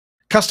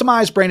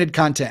Customized branded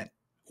content.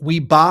 We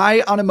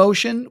buy on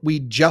emotion, we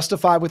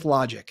justify with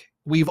logic.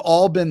 We've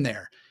all been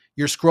there.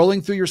 You're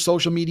scrolling through your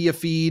social media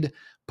feed,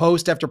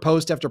 post after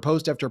post after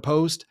post after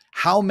post.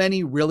 How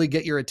many really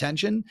get your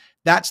attention?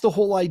 That's the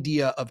whole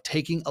idea of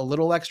taking a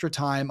little extra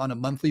time on a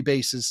monthly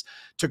basis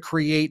to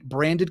create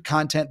branded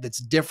content that's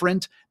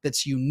different,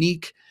 that's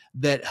unique,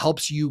 that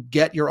helps you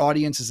get your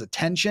audience's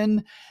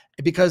attention.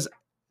 Because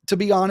to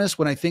be honest,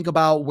 when I think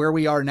about where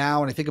we are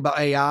now and I think about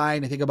AI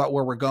and I think about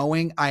where we're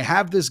going, I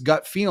have this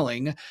gut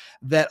feeling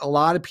that a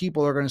lot of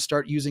people are going to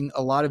start using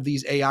a lot of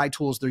these AI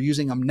tools. They're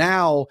using them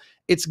now.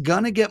 It's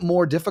going to get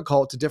more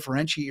difficult to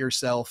differentiate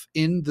yourself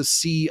in the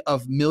sea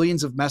of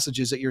millions of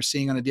messages that you're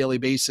seeing on a daily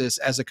basis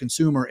as a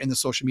consumer in the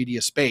social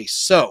media space.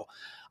 So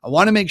I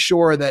want to make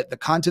sure that the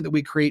content that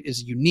we create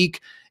is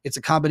unique. It's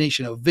a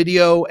combination of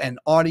video and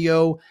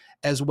audio,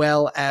 as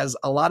well as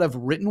a lot of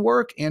written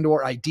work and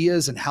or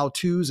ideas and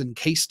how-tos and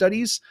case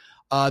studies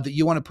that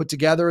you want to put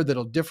together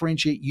that'll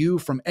differentiate you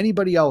from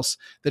anybody else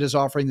that is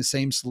offering the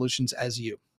same solutions as you.